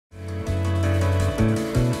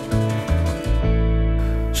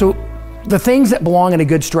So the things that belong in a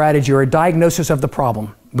good strategy are a diagnosis of the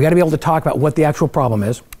problem. We got to be able to talk about what the actual problem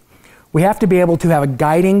is. We have to be able to have a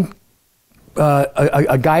guiding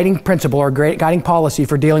principle or guiding policy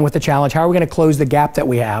for dealing with the challenge. How are we going to close the gap that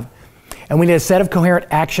we have? And we need a set of coherent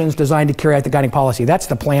actions designed to carry out the guiding policy. That's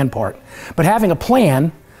the plan part. But having a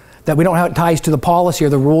plan that we don't have ties to the policy or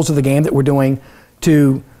the rules of the game that we're doing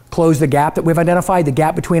to close the gap that we've identified, the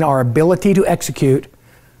gap between our ability to execute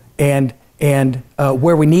and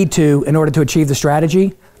where we need to in order to achieve the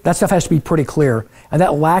strategy, that stuff has to be pretty clear. And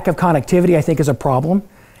that lack of connectivity, I think, is a problem.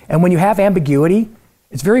 And when you have ambiguity,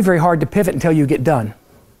 it's very, very hard to pivot until you get done,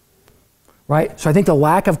 right? So I think the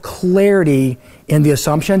lack of clarity in the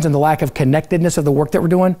assumptions and the lack of connectedness of the work that we're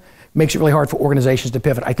doing makes it really hard for organizations to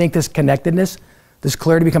pivot. I think this connectedness, this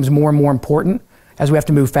clarity becomes more and more important as we have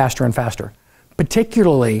to move faster and faster,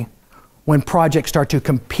 particularly when projects start to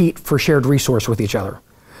compete for shared resource with each other.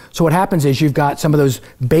 So what happens is you've got some of those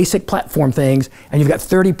basic platform things, and you've got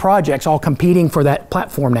 30 projects all competing for that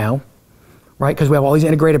platform now, right? Because we have all these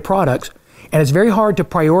integrated products, and it's very hard to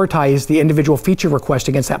prioritize the individual feature request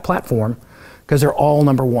against that platform because they're all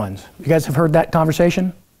number ones. You guys have heard that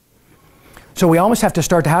conversation? So we almost have to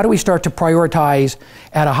start to, how do we start to prioritize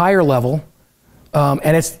at a higher level?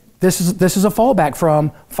 And this is a fallback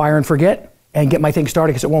from fire and forget and get my thing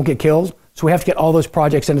started because it won't get killed. So we have to get all those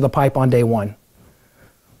projects into the pipe on day one.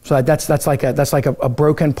 So that's like a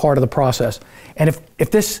broken part of the process. And if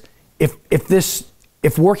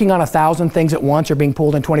working on 1,000 things at once or being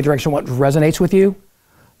pulled in 20 directions what resonates with you,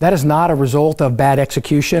 that is not a result of bad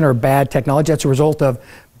execution or bad technology. That's a result of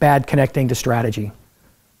bad connecting to strategy,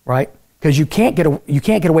 right? Because you can't get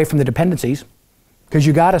away from the dependencies. Because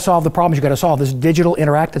you got to solve the problems you got to solve. This digital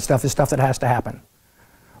interactive stuff is stuff that has to happen,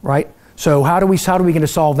 right? So how do we going to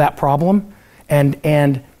solve that problem? I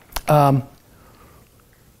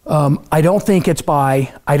don't think it's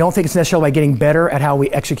necessarily by getting better at how we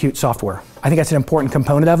execute software. I think that's an important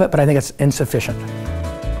component of it, but I think it's insufficient.